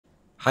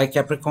Hi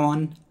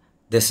Capricorn,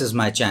 this is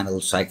my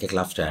channel Psychic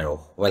Love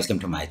Tarot. Welcome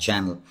to my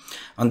channel.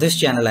 On this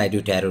channel I do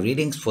tarot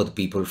readings for the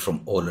people from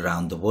all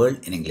around the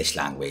world in English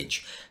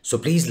language. So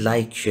please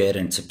like, share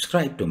and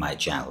subscribe to my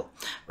channel.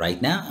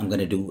 Right now I'm going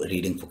to do a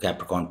reading for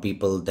Capricorn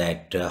people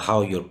that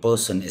how your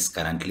person is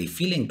currently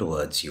feeling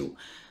towards you.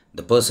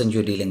 The person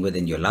you're dealing with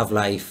in your love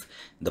life,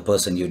 the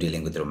person you're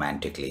dealing with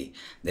romantically,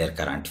 their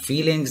current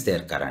feelings,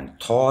 their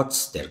current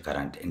thoughts, their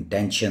current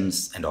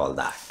intentions and all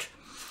that.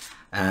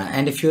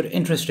 And if you're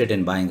interested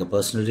in buying a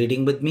personal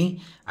reading with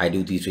me, I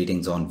do these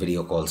readings on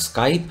video call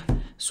Skype.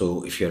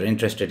 So if you're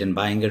interested in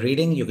buying a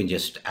reading, you can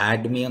just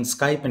add me on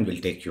Skype and we'll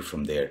take you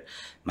from there.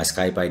 My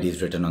Skype ID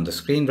is written on the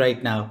screen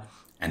right now,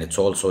 and it's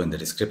also in the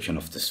description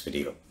of this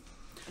video.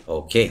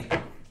 Okay.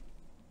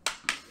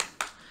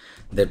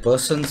 Their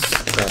person's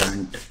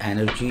current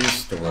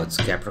energies towards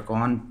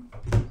Capricorn.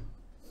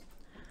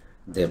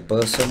 Their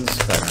person's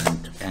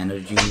current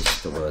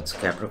energies towards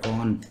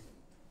Capricorn.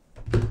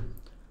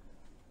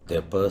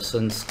 Their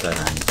person's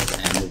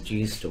current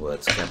energies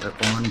towards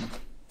Capricorn.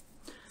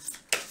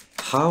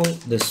 How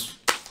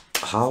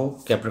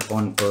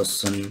Capricorn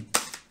person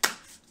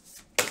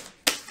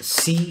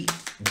see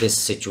this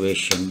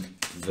situation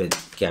with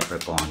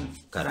Capricorn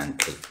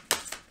currently.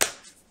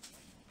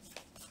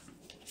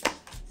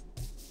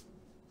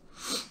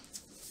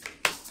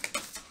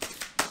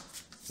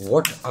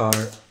 What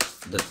are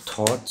the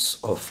thoughts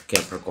of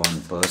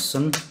Capricorn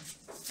person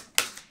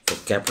for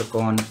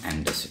Capricorn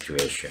and the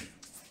situation?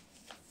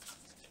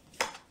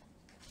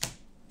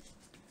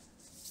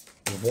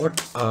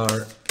 What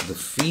are the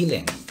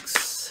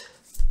feelings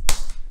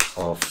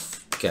of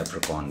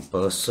Capricorn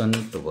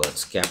person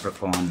towards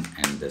Capricorn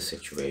and the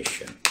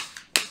situation?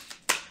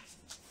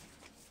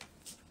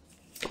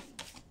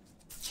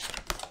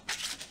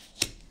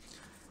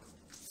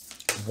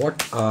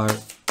 What are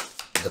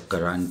the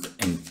current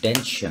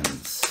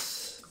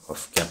intentions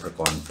of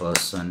Capricorn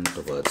person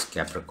towards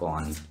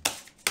Capricorn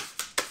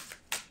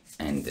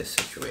and the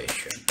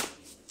situation?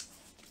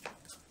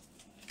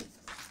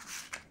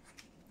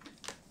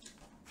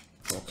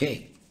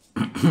 Okay.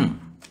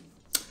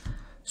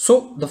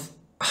 So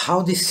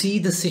how they see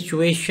the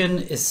situation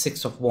is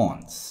Six of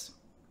Wands.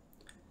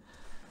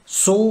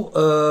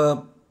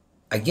 So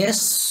I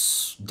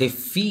guess they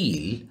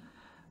feel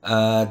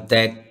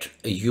that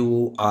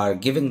you are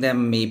giving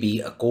them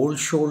maybe a cold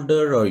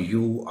shoulder, or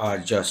you are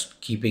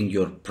just keeping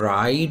your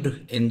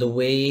pride in the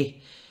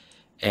way,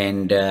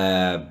 and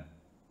yeah,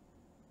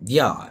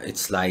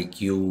 it's like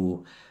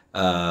you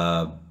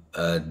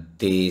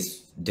they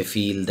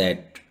feel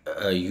that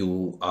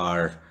you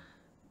are,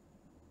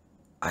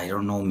 I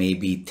don't know,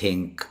 maybe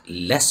think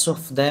less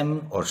of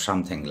them or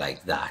something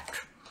like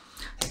that.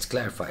 Let's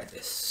clarify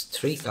this.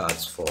 3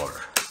 cards for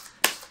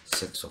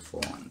Six of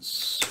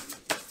Wands.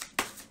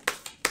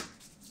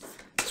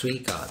 3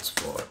 cards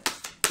for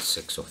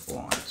Six of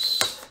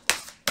Wands.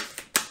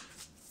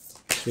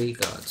 3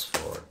 cards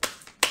for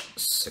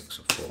Six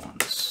of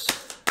Wands.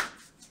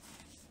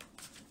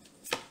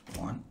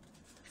 1,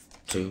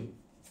 2,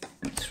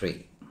 and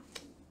 3.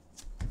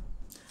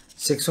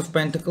 6 of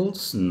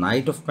Pentacles,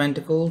 Knight of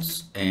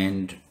Pentacles,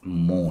 and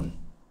Moon.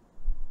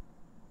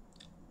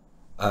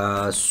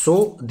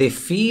 So they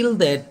feel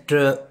that,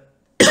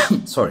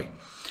 sorry,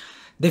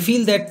 they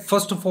feel that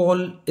first of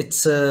all,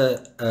 it's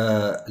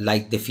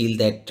like they feel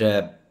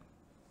that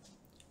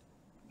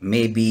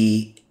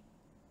maybe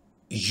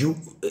you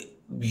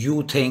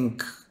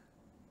think,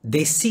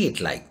 they see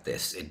it like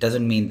this. It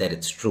doesn't mean that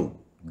it's true.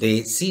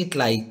 They see it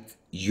like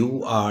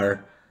you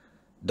are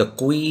the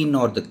queen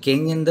or the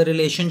king in the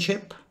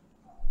relationship,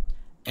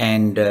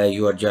 and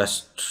you are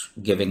just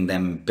giving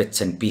them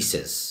bits and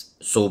pieces.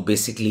 So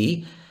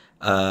basically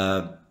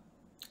a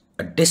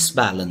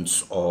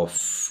disbalance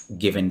of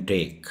give and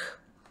take.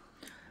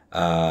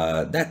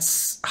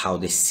 That's how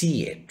they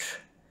see it.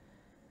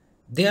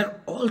 They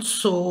are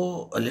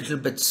also a little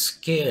bit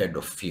scared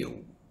of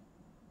you,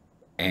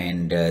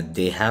 and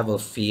they have a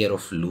fear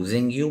of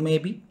losing you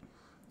maybe,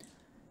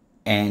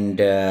 and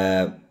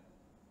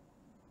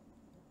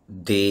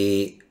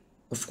they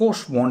of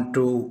course want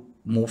to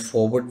move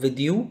forward with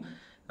you,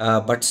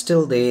 but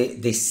still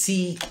they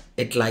see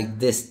it like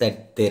this,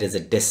 that there is a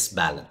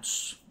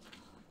disbalance.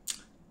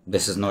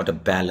 This is not a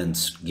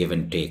balanced give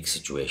and take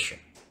situation.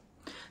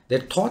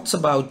 Their thoughts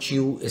about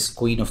you is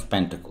Queen of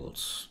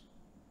Pentacles.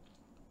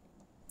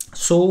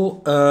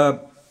 So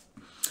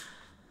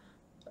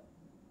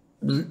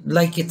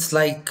like it's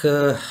like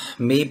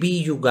maybe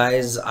you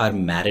guys are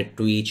married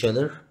to each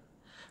other,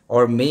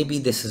 or maybe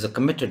this is a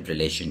committed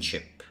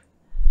relationship.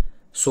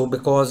 So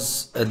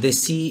because they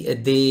see,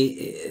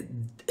 they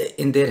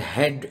in their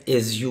head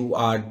is you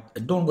are,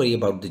 don't worry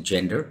about the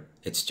gender,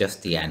 it's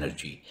just the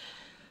energy.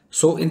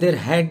 So in their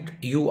head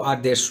you are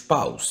their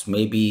spouse,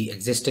 maybe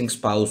existing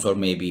spouse or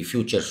maybe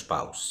future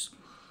spouse.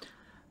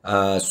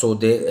 So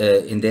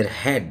they in their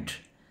head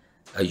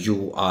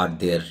you are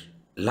their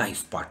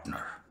life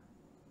partner.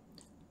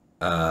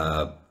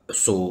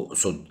 So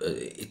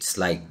it's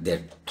like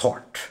their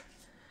thought.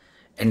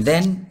 And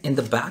then in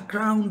the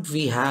background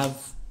we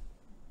have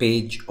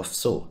Page of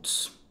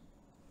Swords.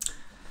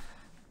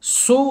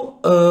 So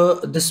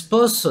this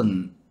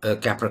person,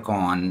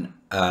 Capricorn,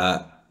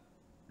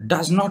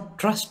 does not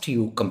trust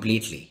you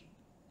completely.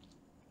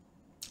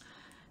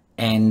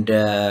 And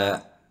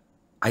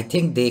I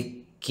think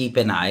they keep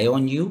an eye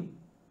on you,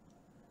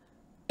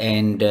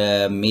 and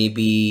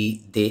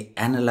maybe they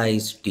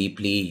analyze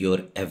deeply your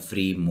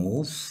every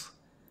move,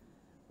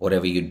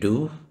 whatever you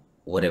do,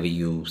 whatever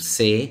you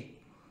say,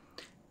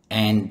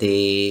 and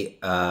they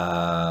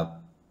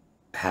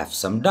have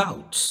some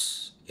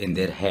doubts in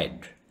their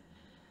head.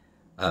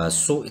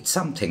 So it's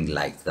something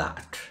like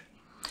that.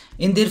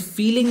 In their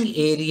feeling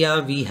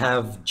area, we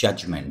have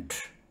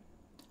judgment.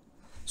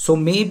 So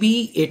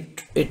maybe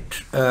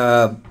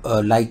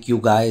like you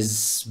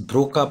guys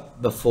broke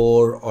up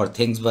before, or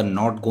things were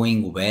not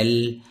going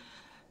well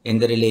in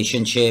the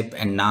relationship,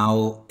 and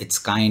now it's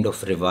kind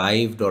of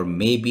revived. Or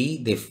maybe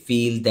they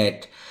feel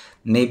that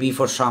maybe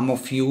for some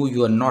of you,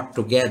 you are not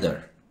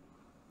together,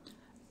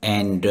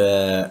 and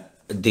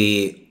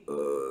they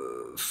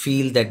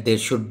feel that there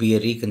should be a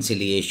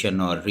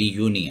reconciliation or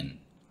reunion,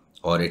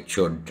 or it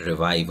should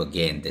revive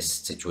again, this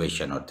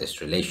situation or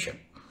this relation.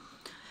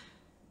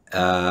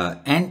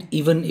 And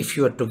even if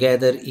you are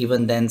together,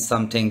 even then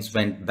some things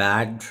went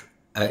bad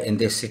in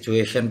this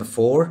situation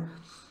before,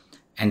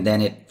 and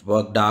then it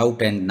worked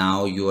out, and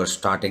now you are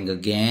starting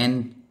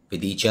again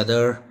with each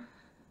other,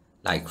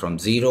 like from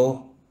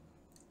zero.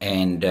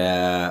 And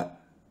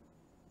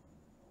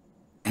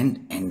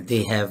and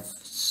they have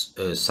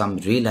some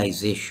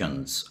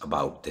realizations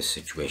about this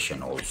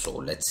situation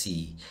also. Let's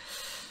see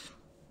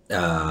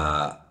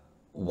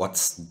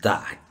what's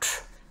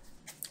that.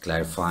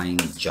 Clarifying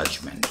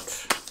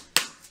judgment.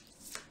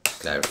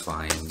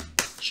 Clarifying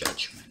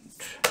judgment.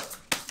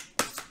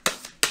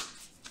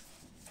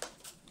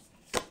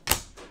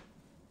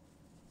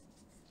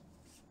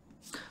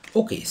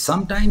 Okay,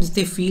 sometimes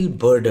they feel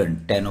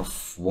burdened, 10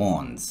 of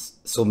Wands.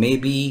 So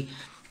maybe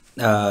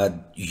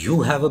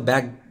you have a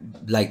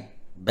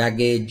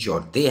baggage,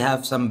 or they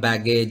have some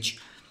baggage,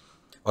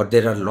 or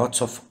there are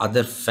lots of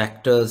other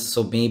factors.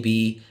 So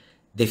maybe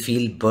they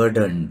feel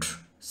burdened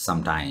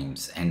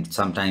sometimes, and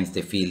sometimes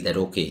they feel that,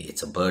 okay,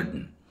 it's a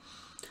burden,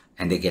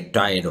 and they get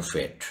tired of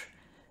it.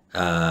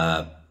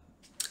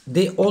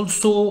 They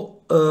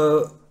also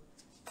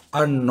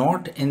are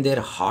not in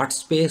their heart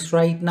space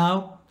right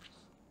now,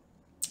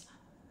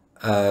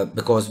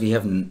 because we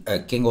have a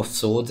King of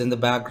Swords in the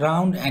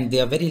background, and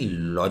they are very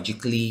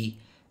logically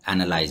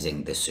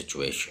analyzing this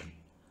situation.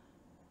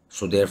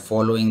 So they're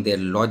following their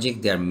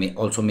logic. They are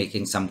also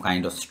making some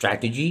kind of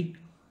strategy,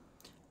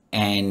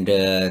 and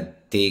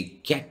they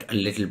get a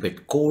little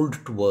bit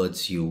cold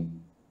towards you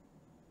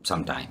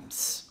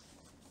sometimes.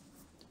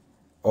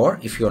 Or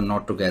if you're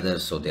not together,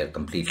 so they're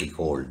completely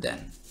cold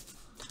then.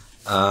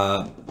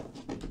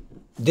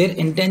 Their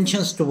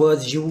intentions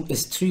towards you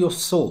is Three of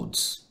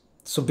Swords.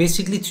 So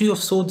basically, Three of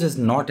Swords is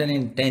not an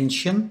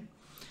intention,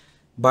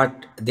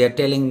 but they're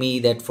telling me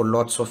that for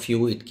lots of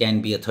you, it can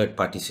be a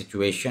third-party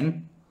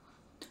situation.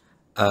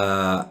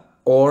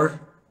 Or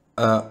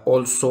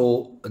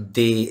also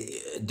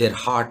their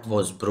heart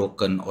was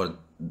broken, or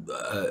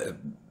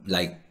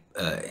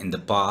in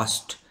the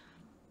past,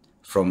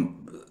 from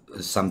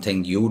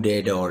something you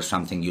did or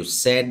something you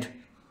said.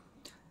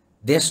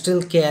 They're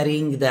still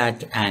carrying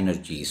that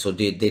energy. So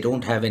they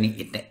don't have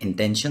any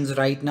intentions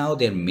right now.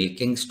 They're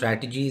making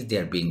strategies.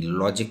 They're being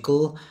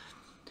logical,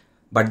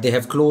 but they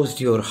have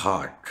closed your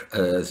heart.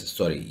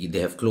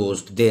 They have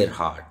closed their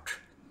heart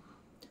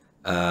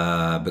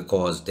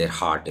because their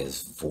heart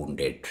is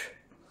wounded.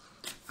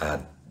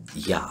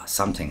 Yeah,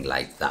 something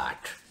like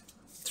that.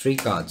 3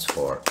 cards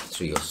for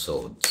Three of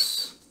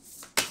Swords.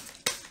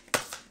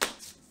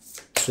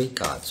 3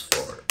 cards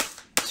for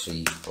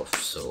Three of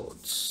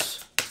Swords.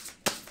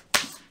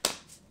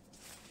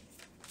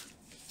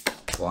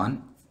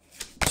 1,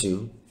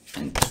 2,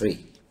 and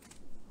 3.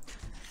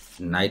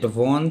 Knight of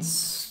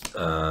Wands,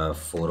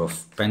 4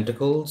 of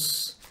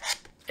Pentacles,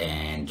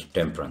 and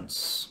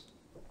Temperance.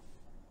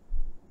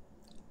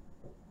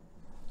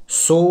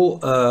 So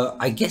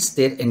I guess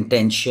their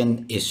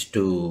intention is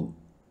to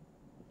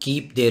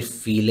keep their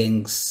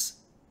feelings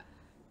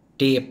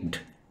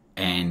taped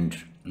and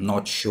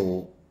not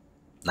show,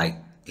 like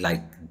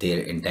their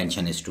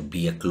intention is to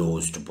be a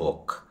closed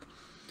book,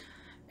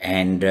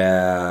 and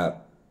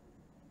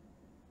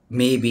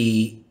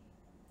maybe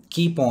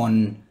keep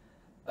on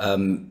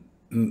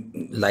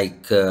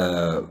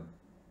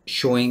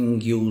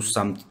showing you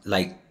some,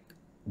 like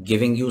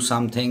giving you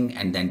something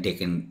and then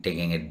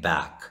taking it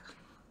back,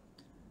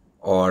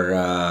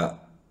 or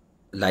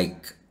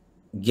like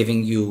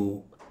giving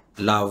you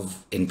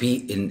love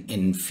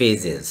in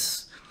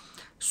phases.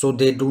 So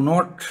their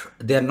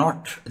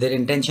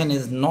intention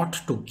is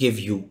not to give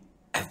you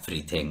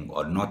everything,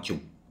 or not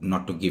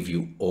to give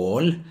you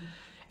all,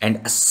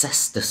 and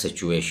assess the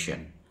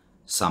situation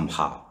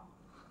somehow,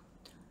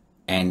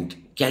 and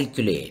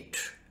calculate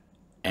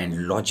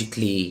and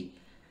logically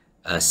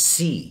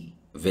see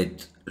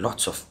with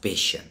lots of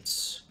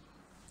patience,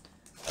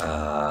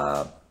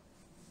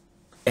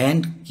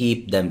 and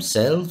keep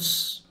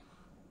themselves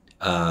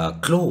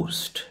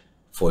closed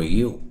for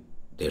you.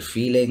 Their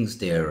feelings,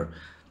 their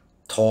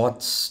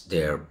thoughts,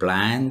 their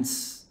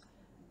plans,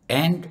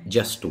 and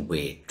just to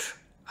wait,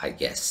 I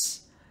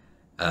guess.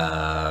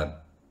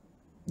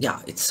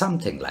 Yeah, it's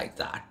something like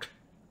that.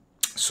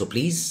 So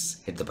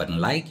please hit the button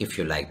like if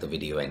you like the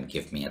video and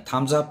give me a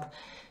thumbs up.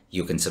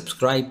 You can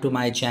subscribe to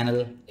my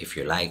channel if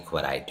you like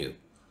what I do.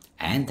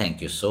 And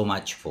thank you so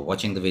much for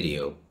watching the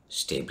video.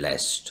 Stay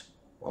blessed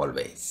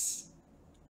always.